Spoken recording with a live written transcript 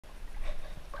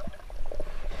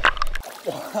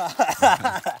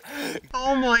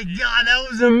Oh my God, that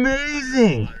was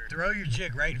amazing! Throw your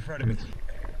jig right in front of me.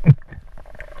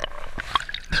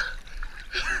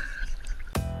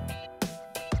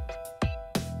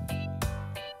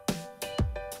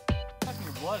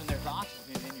 Your blood and there's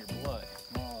oxygen in your blood.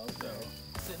 Oh, okay.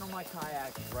 So, sitting on my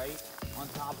kayak right on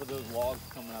top of those logs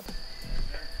coming up.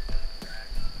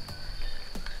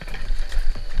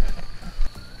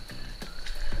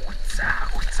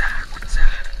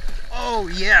 Oh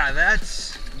yeah,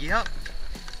 that's, yep.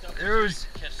 There was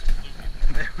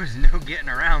no getting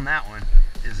around that one.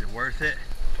 Is it worth it?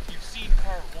 If you've seen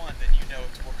part one, then you know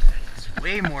it's worth it. It's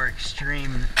way more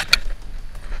extreme.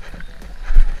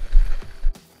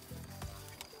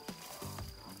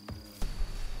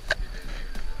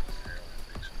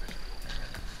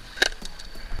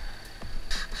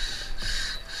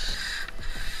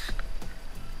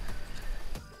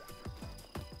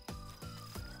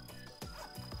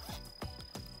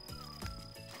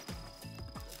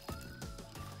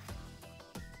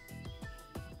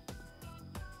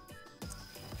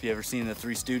 If you ever seen the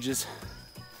Three Stooges?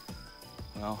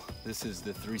 Well, this is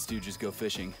the Three Stooges Go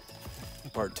Fishing,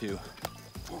 part 2.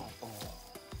 Oh.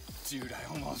 Dude, I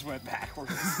almost went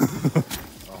backwards.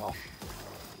 Oh.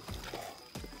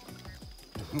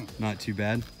 Not too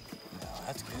bad. No,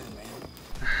 that's good, man.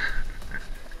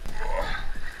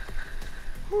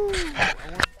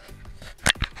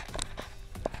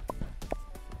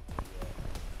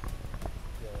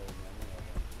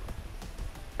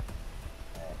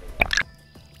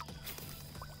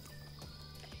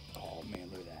 Oh man,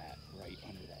 look at that, right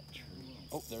under that tree.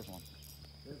 Oh, there's one.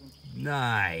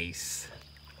 Nice.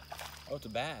 Oh, it's a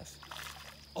bass.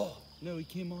 Oh, no, he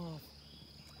came off.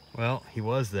 Well, he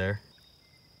was there.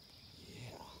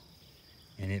 Yeah.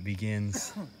 And it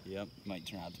begins. Yep, might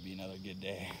turn out to be another good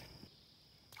day.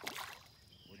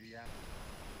 What do you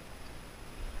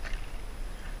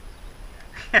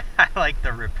have? I like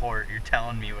the report. You're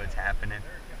telling me what's happening.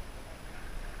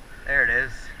 There it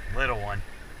is. Little one.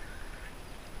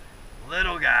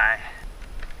 Little guy.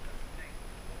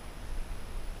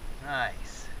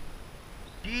 Nice.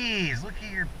 Jeez, look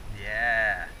at your...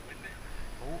 Yeah.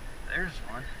 Oh, there's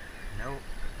one. Nope.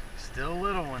 Still a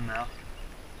little one though.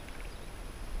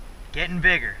 Getting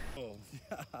bigger. Oh,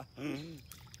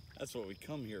 that's what we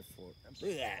come here for.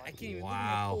 Look at that. I can't even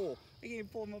Wow. look at my pole. I can't even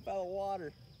pull him up out of the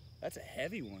water. That's a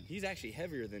heavy one. He's actually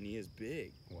heavier than he is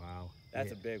big. Wow.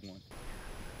 That's a big one.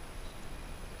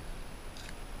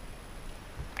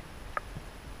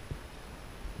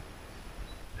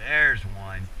 There's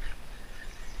one.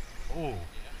 Oh.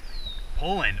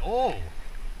 Pulling. Oh.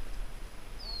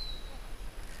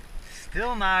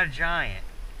 Still not a giant.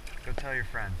 Go tell your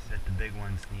friends that the big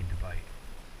ones need to bite.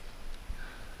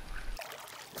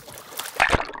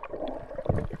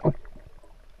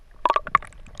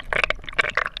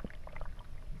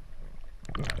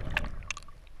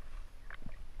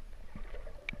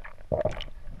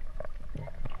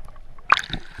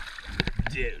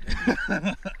 Dude,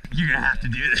 you're gonna have to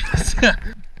do this.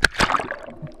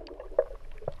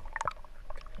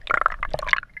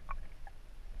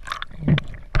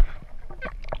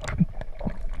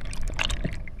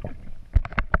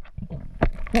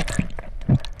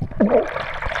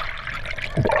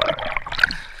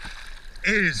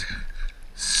 It is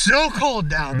so cold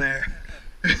down there.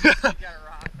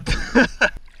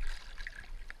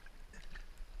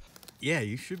 Yeah,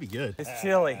 you should be good. It's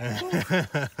chilly.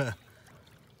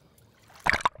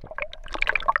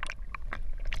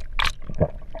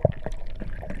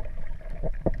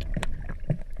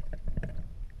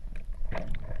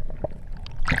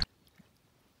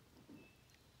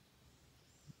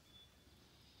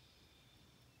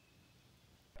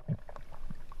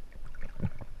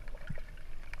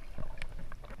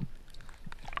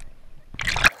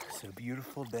 It's a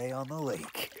beautiful day on the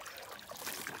lake.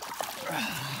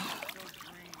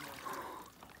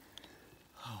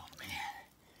 Oh man,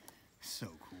 so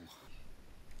cool.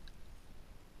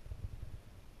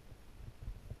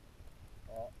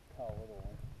 Oh, caught a little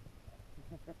one.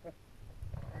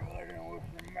 Reel it in with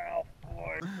your mouth,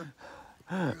 boys.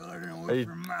 Reel it in with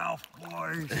your mouth,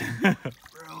 boys.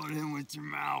 Reel it in with your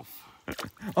mouth.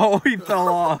 Oh, he fell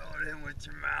off. Reel it in with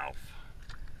your mouth.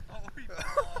 Oh, he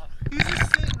fell off. He's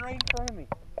just sitting right in front of me.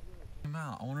 Come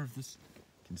out. I wonder if this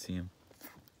can see him.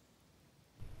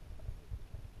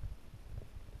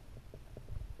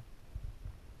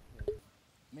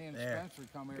 Me and There. Spencer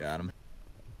come here. Got him.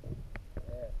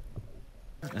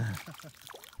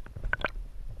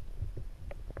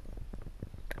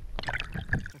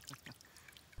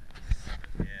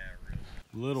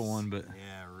 Little one, but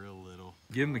Yeah, real little.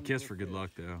 give him a kiss for good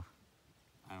luck, though.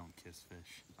 I don't kiss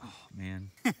fish. Oh,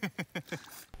 man.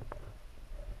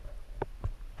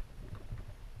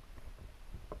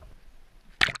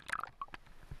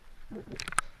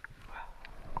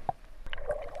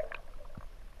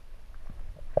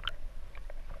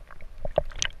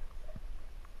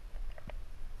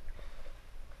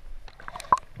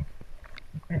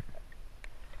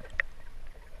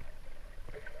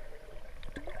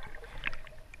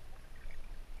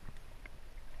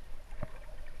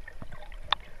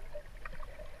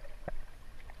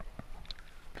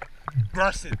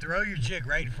 Busted, throw your jig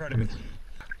right in front of me.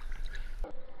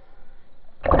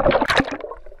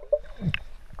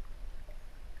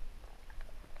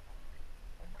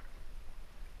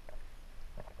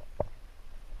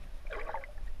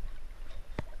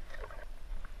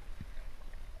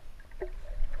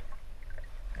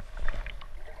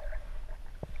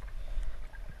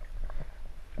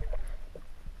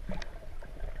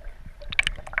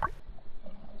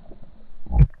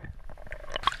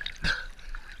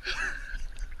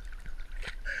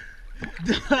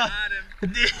 Got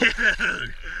him.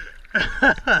 Dude.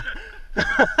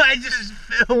 I just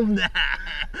filmed that.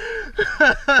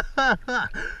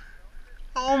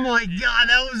 Oh my god,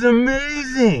 that was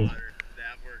amazing.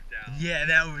 That worked out. Yeah,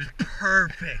 that was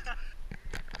perfect.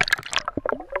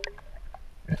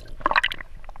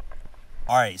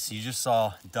 Alright, so you just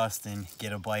saw Dustin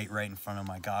get a bite right in front of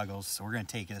my goggles. So we're going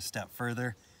to take it a step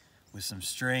further with some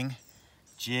string,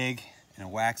 jig, and a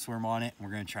wax worm on it. And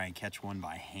we're going to try and catch one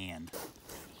by hand.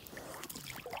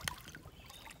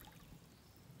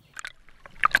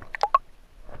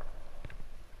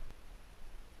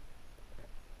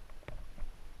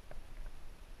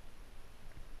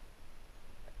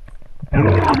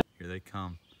 Here they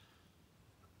come.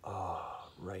 Oh,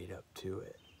 right up to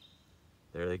it.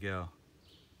 There they go.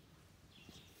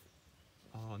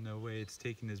 Oh, no way. It's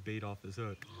taking his bait off his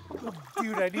hook.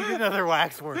 Dude, I need another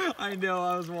wax worm. I know.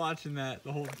 I was watching that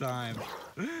the whole time.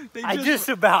 I just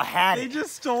about had They it.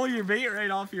 just stole your bait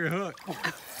right off your hook.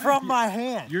 From my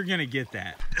hand. You're going to get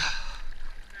that.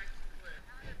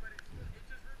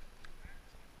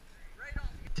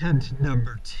 Attempt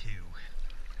number 2.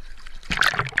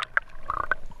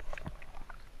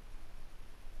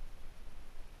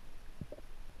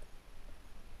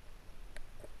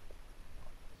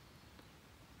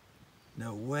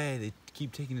 No way. They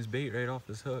keep taking his bait right off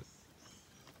his hook.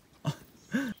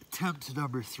 Attempt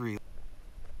number 3.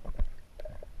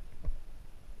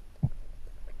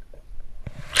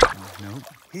 Nope.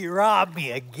 He robbed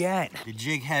me again. The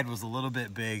jig head was a little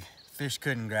bit big. Fish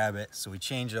couldn't grab it, so we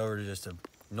changed it over to just a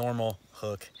normal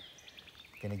hook.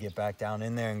 Gonna get back down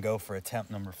in there and go for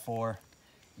attempt number 4.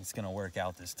 It's gonna work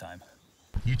out this time.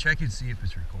 You check and see if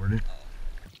it's recorded.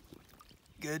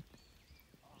 Good.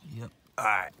 Yep. All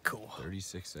right, cool.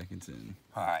 36 seconds in.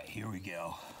 All right, here we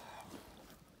go.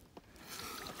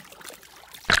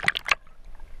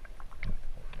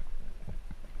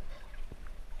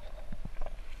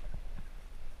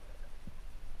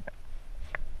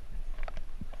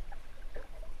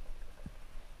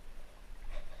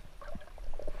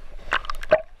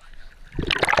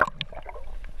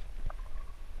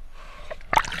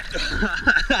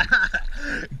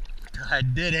 I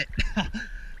did it.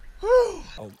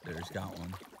 Oh, there's got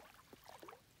one.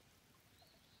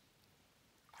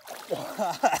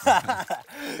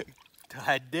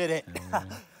 I did it.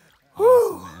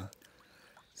 Awesome, man.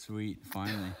 Sweet,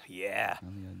 finally. Yeah.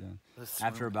 Finally got done.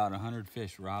 After about 100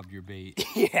 fish robbed your bait.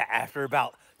 Yeah, after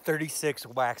about 36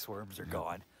 wax worms are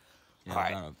gone. Yeah, All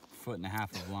right. about 1.5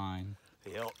 feet of line.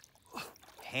 Yep.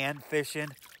 Hand fishing,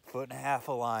 1.5 feet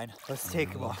of line. Let's take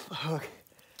him off the hook.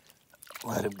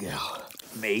 Let him go.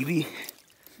 Maybe.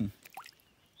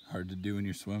 Hard to do when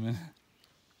you're swimming.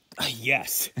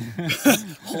 Yes.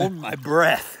 Hold my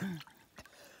breath.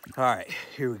 All right,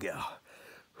 here we go.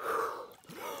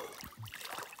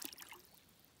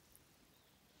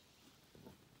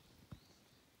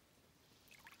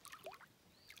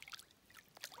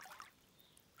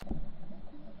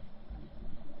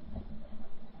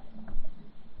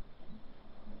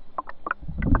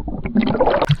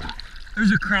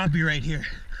 There's a crappie right here.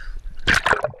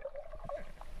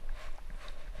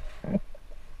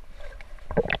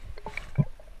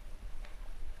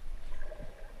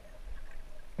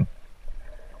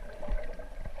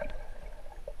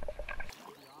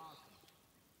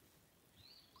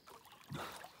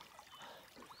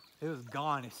 It was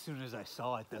gone as soon as I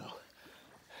saw it, though.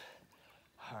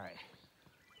 All right.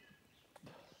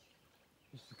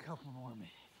 Just a couple more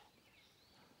minutes.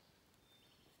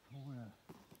 I wanna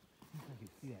see if I can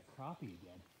see that crappie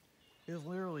again. It was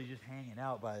literally just hanging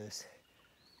out by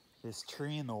this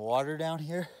tree in the water down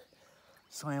here.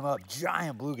 Swam up,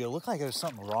 giant bluegill. Looked like there was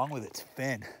something wrong with its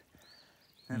fin.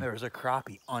 And there was a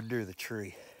crappie under the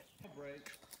tree.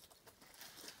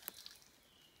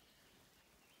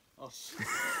 Oh, shit.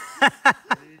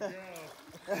 There you go.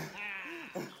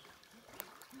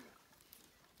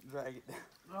 Drag it down.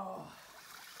 Oh.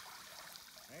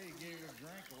 Hey, you gave you a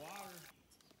drink of water.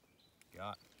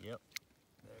 Yep.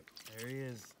 There he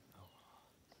is. Oh.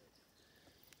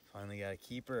 Finally got a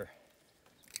keeper.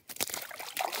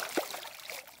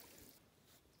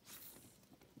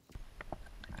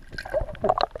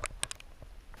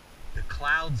 The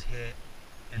clouds hit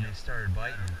and they started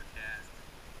biting.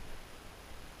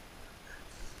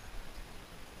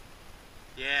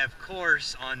 Yeah, of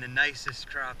course, on the nicest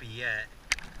crappie yet,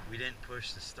 we didn't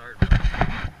push the start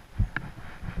button.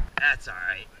 That's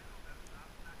alright.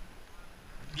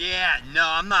 Yeah, no,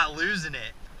 I'm not losing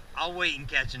it. I'll wait and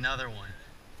catch another one.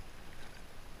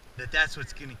 That's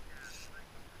what's gonna...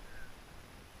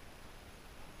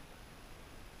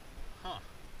 Huh.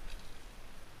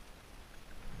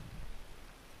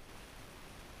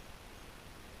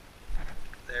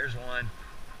 There's one.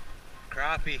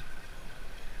 Crappie.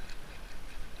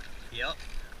 Yep.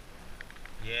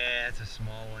 Yeah, it's a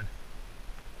small one.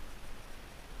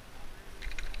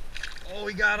 Oh,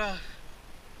 he got off.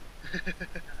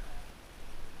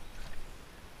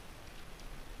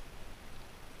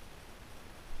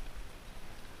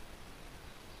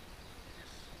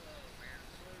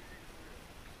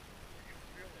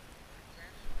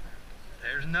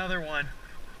 There's another one.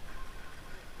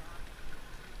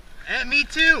 And me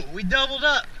too. We doubled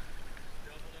up.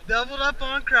 Doubled up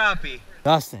on crappie.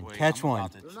 Dustin, catch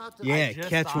one. Yeah,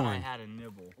 catch one. I had a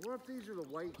nibble. What if these are the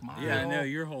white? Yeah, I know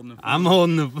you're holding the phone. I'm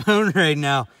holding the phone right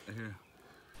now.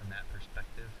 From that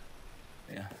perspective.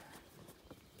 Yeah.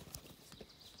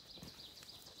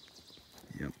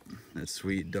 Yep, that's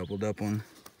sweet. Doubled up on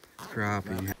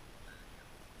crappie.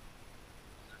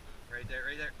 Right there,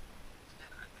 right there.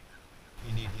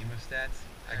 You need hemostats?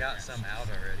 I got some out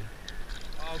already.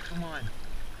 Oh, come on.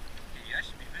 Hey, I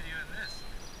should be videoing this.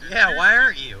 Yeah, why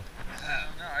aren't you? I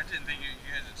don't know. I didn't think you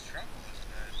guys would struggle this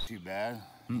bad. Too bad.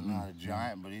 He's not a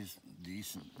giant, but he's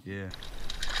decent. Yeah.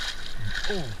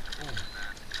 Oh, oh.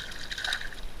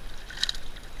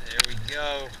 There we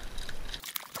go.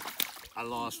 I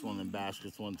lost one in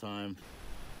baskets one time.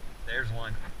 There's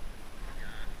one.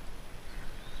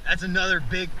 That's another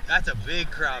big, that's a big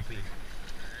crappie.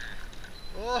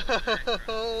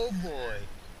 Oh boy.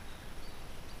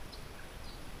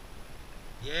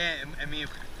 Yeah, I mean,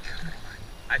 come on.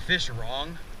 I fish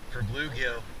wrong for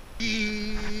bluegill.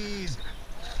 Jeez.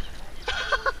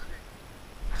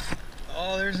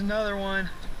 Oh, there's another one.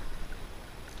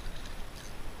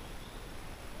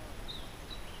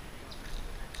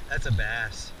 That's a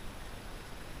bass.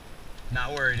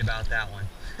 Not worried about that one.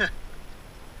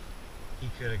 He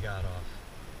could have got off.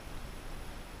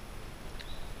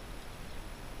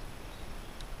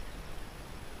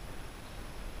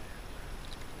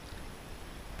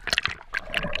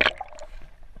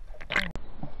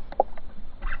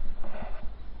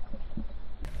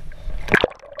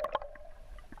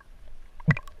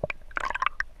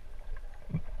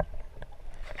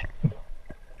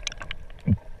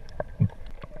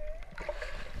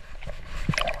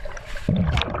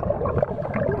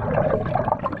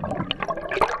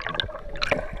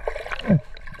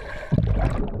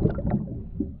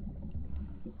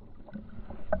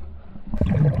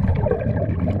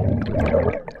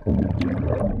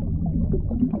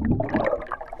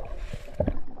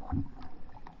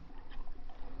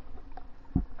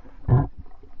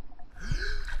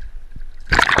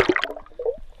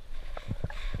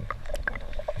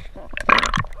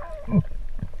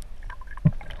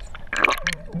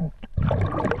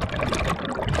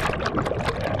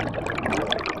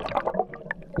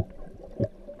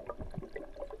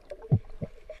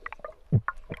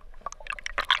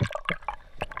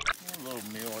 A little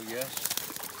meal, I guess.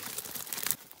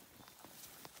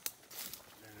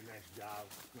 And a nice job.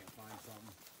 Can't find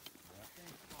something.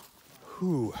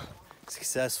 Whew.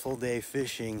 Successful day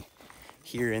fishing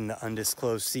here in the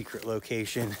undisclosed secret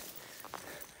location.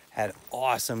 Had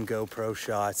awesome GoPro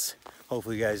shots.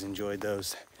 Hopefully you guys enjoyed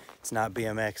those. It's not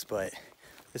BMX, but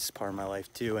this is part of my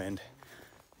life too, and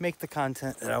make the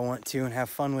content that I want to and have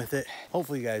fun with it.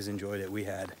 Hopefully you guys enjoyed it. We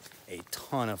had a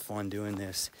ton of fun doing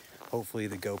this. Hopefully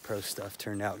the GoPro stuff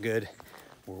turned out good.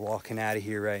 We're walking out of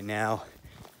here right now.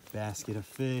 Basket of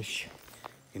fish.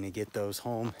 Gonna get those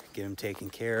home, get them taken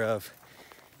care of.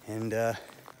 And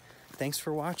thanks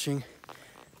for watching.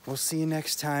 We'll see you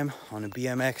next time on a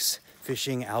BMX,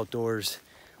 fishing, outdoors,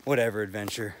 whatever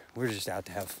adventure. We're just out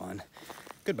to have fun.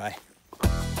 Goodbye.